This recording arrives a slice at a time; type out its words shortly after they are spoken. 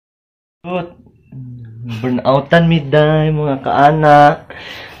Good. Burnoutan mi day mga kaanak.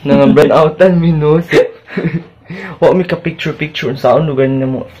 Nga burnoutan mi no. Wa mi ka picture sa lugar na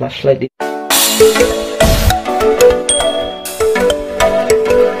mo flashlight.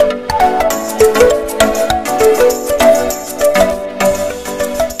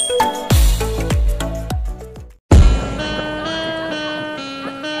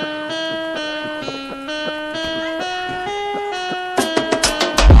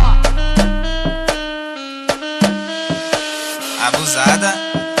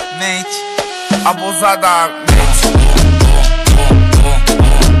 Abusadamente.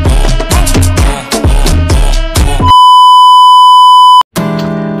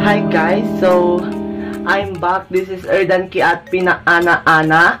 Hi guys, so I'm back. This is Erdan Kiat, pina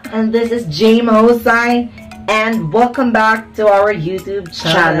And this is Mahusay, and welcome back to our YouTube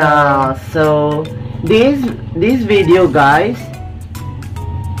channel. So this video, guys,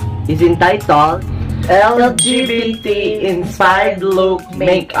 is entitled LGBT inspired look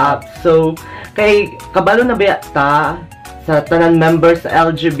makeup. So kay kabalo na ba ta sa tanan members sa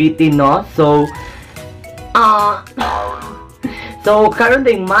LGBT, no? So karon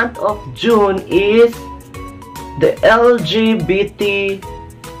ding month of June is the LGBT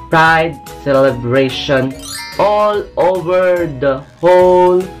Pride celebration all over the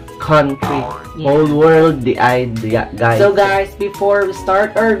whole country, whole world, guys. So guys, before we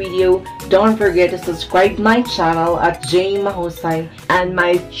start our video, don't forget to subscribe my channel at Mahusay and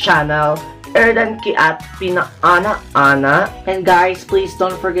my channel Erdan Kiat, pina. And guys, please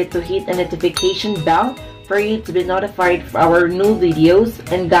don't forget to hit the notification bell for you to be notified for our new videos.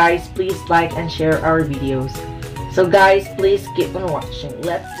 And guys, please like and share our videos. So guys, please keep on watching.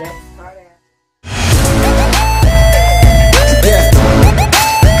 Let's get